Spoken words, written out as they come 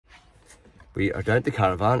We are down at the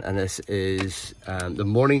caravan, and this is the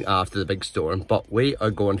morning after the big storm, but we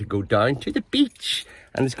are going to go down to the beach,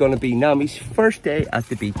 and it's going to be Nami's first day at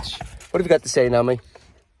the beach. What have you got to say, Nami?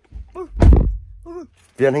 Do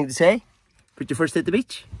you have anything to say? Put your first day at the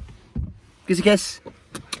beach? Kiss a kiss?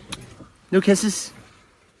 No kisses?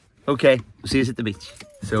 Okay, we'll see you at the beach.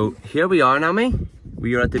 So here we are, Nami.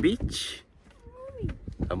 We are at the beach,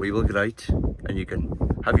 and we will get out, and you can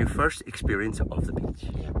have your first experience of the beach.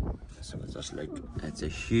 So it's just like, it's a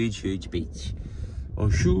huge, huge beach. A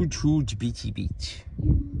huge, huge beachy beach.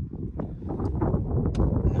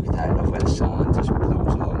 Look at that, I love where the sand just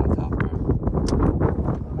blows along the top there.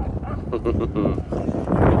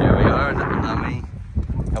 Here we are, Nami.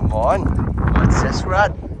 Come on, what's this we're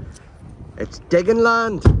at? It's digging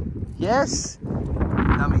land. Yes,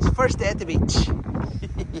 Nami's first day at the beach.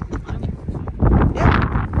 Yeah.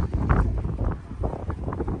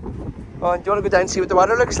 Oh, and do you want to go down and see what the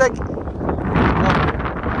water looks like?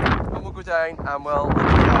 And we'll go down and we'll look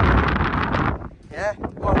at the water. Yeah,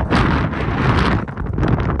 come on.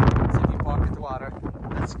 See if you park at the water.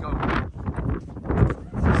 Let's go.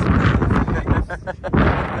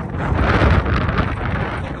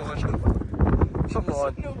 Come on.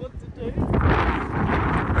 I don't know what to do.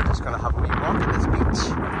 We're just going to have a wee walk at this beach.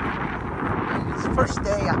 It's the first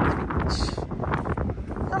day at the beach.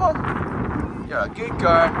 Come on. You're a good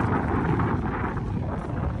girl.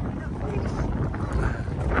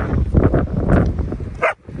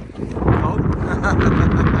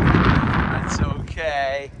 It's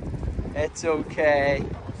okay. It's okay.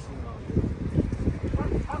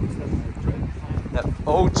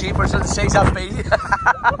 Oh, jeepers, it says that me.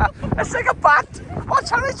 It's like a bat. What's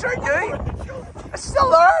Harry trying to do? It's still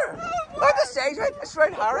there. Look, the stage, right? It's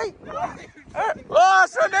right, Harry. Oh,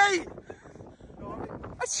 it's right me.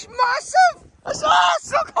 It's massive. It's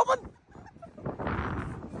still coming.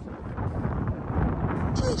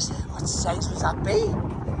 Jeez, what size would that be?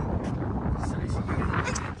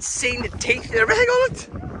 I've seen the teeth and everything on it.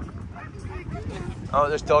 Oh,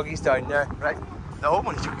 there's doggies down there, right? No, I'm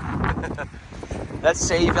only joking. Let's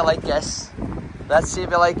see if you like this. Let's see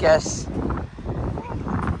if you like this.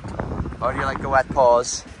 Or do you like the wet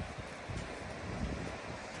paws?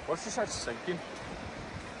 What if it starts sinking?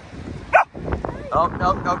 Oh,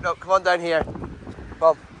 no. Come on down here. Come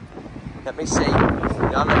on. Let me see.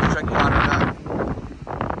 Yeah, let me drink water now.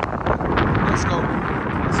 Let's go.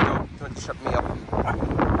 Don't trip me up.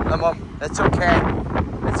 Come on. It's okay.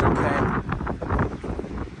 It's okay.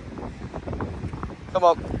 Come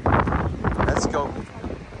on. Let's go.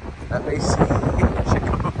 Let me see. Here she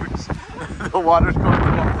goes. The water's going to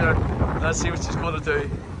come up there. Let's see what she's going to do.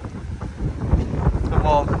 Come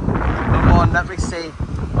on, let me see.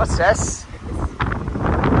 What's this?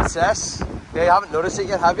 What's this? Yeah, you haven't noticed it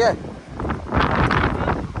yet, have you? You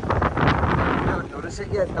haven't noticed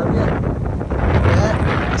it yet, have you?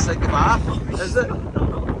 Yeah, it's like the bath, is it?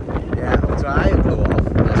 Yeah, it'll dry and blow off.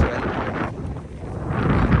 That's right.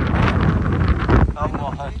 Come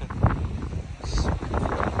on.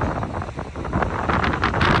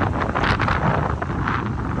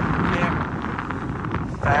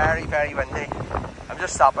 Very, very windy. I'm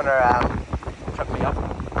just stopping her, tripping me up.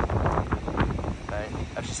 Right.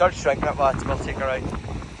 If she starts shrinking up, we'll take her out.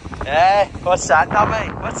 Hey, what's that,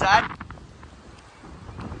 Nami? What's that?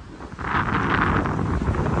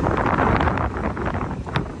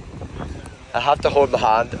 I have to hold my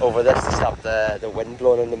hand over this to stop the wind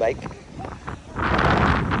blowing on the mic.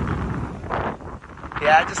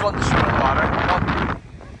 Yeah, I just want to show the water. Come on.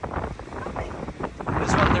 I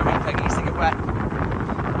just want the wee piggies to get wet.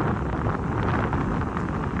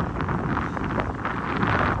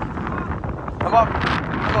 Come on,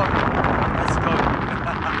 let's go.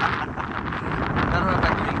 None of my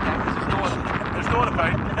big league now, because there's no one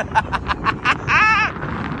about.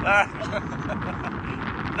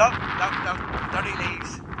 No, dirty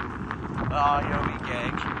leaves. Oh, you're a wee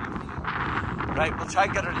gag. Right, we'll try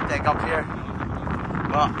and get her to dig up here.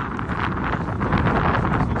 Oh.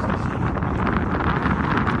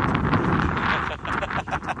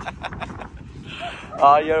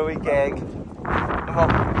 Oh, you're a wee gag. Come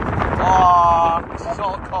on. Oh, she's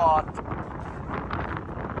all caught.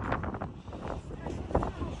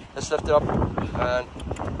 Let's lift her up. And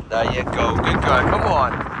there you go. Good girl. Come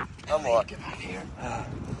on. Come on. Get out of here.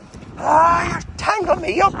 You're tangling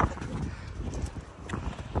me up.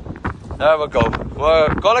 There we go.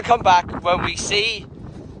 We're going to come back when we see.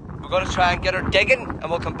 We're going to try and get her digging, and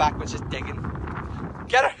we'll come back when she's digging.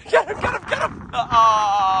 Get her.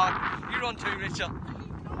 Oh, you run too, Rachel.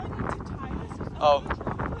 Oh.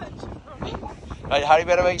 Right, Harry,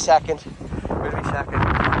 wait a second.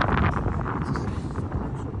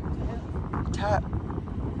 hat.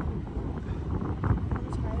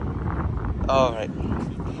 All right.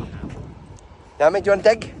 Nami, do you want to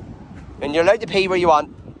dig? And you're allowed to pee where you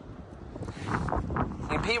want. You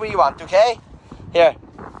can pee where you want, okay? Here.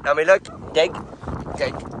 Nami, look. Dig.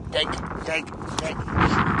 Dig. Dig. Dig. Dig.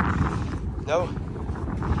 No.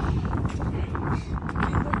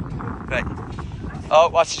 Right. Oh,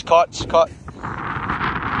 watch, she's caught. She's caught.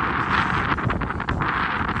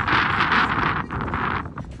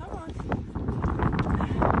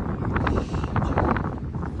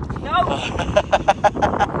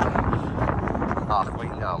 Oh,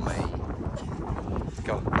 wait, no, mate.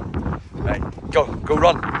 Go. Right, go,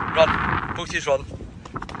 run. Both of you run.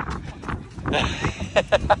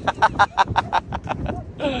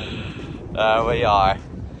 There we are.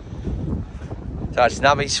 So it's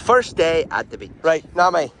Nami's first day at the beach. Right,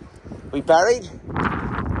 Nami, we buried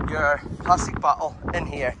your plastic bottle in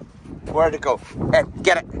here. Where'd it go? Here,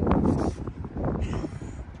 get it.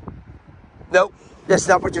 No, that's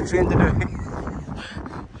not what you're trained to do.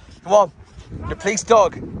 Come on, your police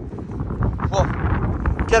dog. Come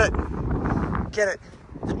on, get it. Get it.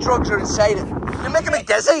 The drugs are inside it. You're making me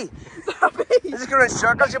dizzy. This is going in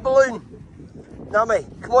circles, your balloon. Nami,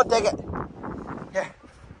 come on, dig it. Here.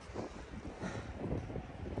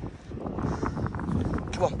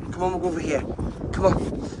 Come on, we'll go over here. Come on.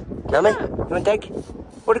 Nami, you want to dig?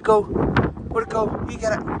 Where'd it go? Where'd it go? You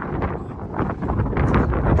get it.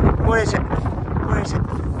 Where is it? Where is it?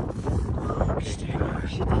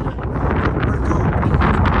 Where'd it go?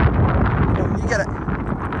 No, you get it.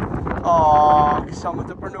 Oh, someone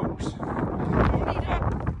took her nose.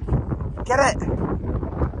 Get it!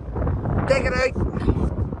 Dig it out!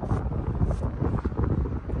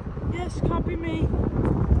 Yes, copy me.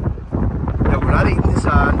 No, we're not eating the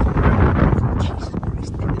sand. Jesus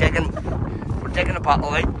Christ. We're digging a bottle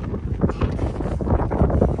out.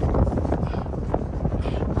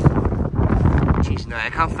 Jeez, no, I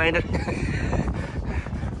can't find it.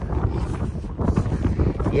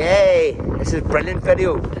 Yay! This is a brilliant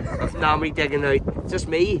video of Nami digging out. It's just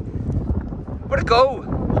me. Where'd it go?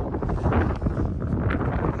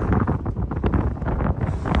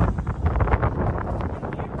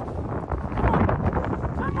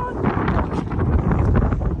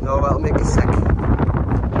 No, that'll make you sick.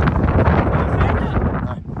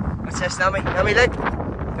 What's this, Nami? Nami, look.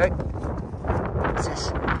 Look. What's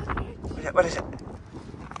this? What is it?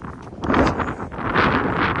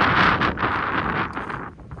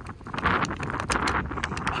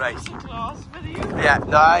 Right. Yeah,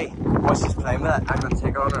 no. Once she's playing with it, I'm going to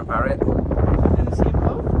take it on and bury it. In the same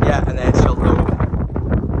boat? Yeah, and then she'll know.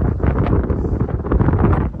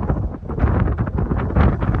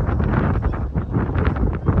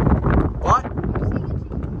 What?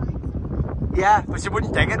 Yeah, but she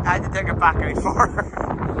wouldn't dig it. I had to dig it back out for her.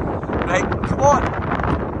 Right, come on.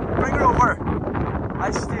 Bring her over.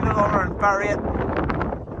 I'll steal it on her and bury it.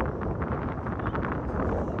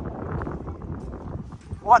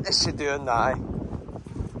 What is she doing now?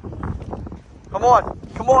 Come on,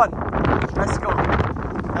 come on. Let's go.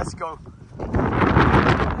 Let's go.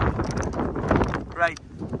 Right.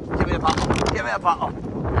 Give me a bottle. Give me a bottle.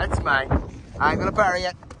 That's mine. I'm gonna bury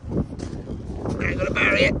it. I'm gonna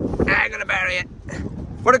bury it. I'm gonna bury it.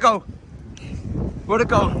 Where'd it go? Where'd it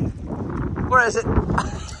go? Where is it? I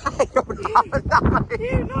don't have it. Nami.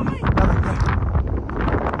 Here, Nami.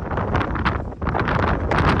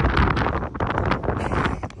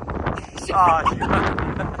 Oh,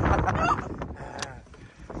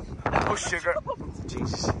 sugar.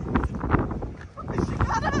 Jesus.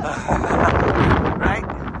 Right?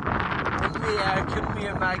 Come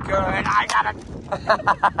here, my girl. I got it.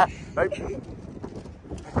 Right?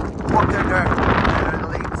 Walk down there. Down the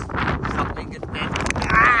leads. Stop making it big.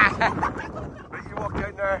 Right, you walk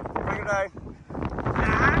down there. Bring it down.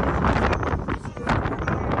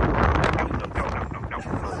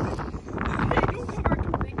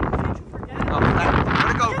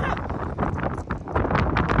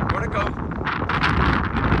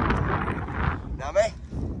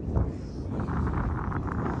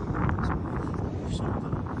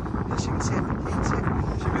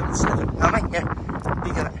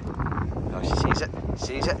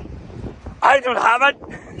 Sees it. I don't have it.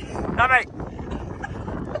 Nami.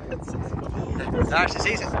 There, she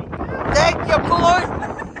sees it. Dig, you balloon.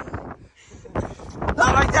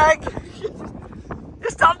 Nami, dig. You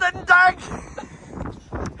still didn't dig.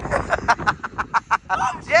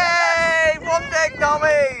 Yay! One dig,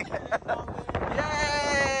 Nami.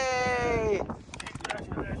 Yay!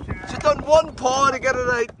 She's done one paw to get it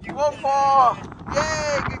out. One paw.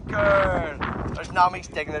 Yay, good girl. There's Nami's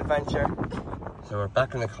digging adventure. So we're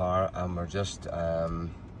back in the car and we're just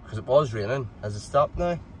because it was raining. Has it stopped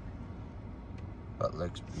now? That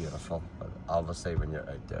looks beautiful, but obviously when you're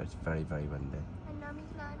out there it's very, very windy. And Nami's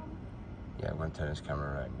lying on. Yeah, I'm going to turn this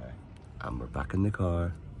camera around now. And we're back in the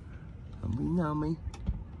car. And we Nami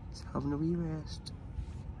is having a wee rest.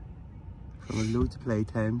 From a loads of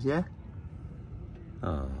playtimes, yeah?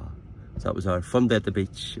 Ah, so that was our fun day at the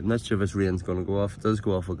beach. I'm not sure if this rain's going to go off. If it does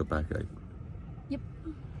go off, we'll get back out.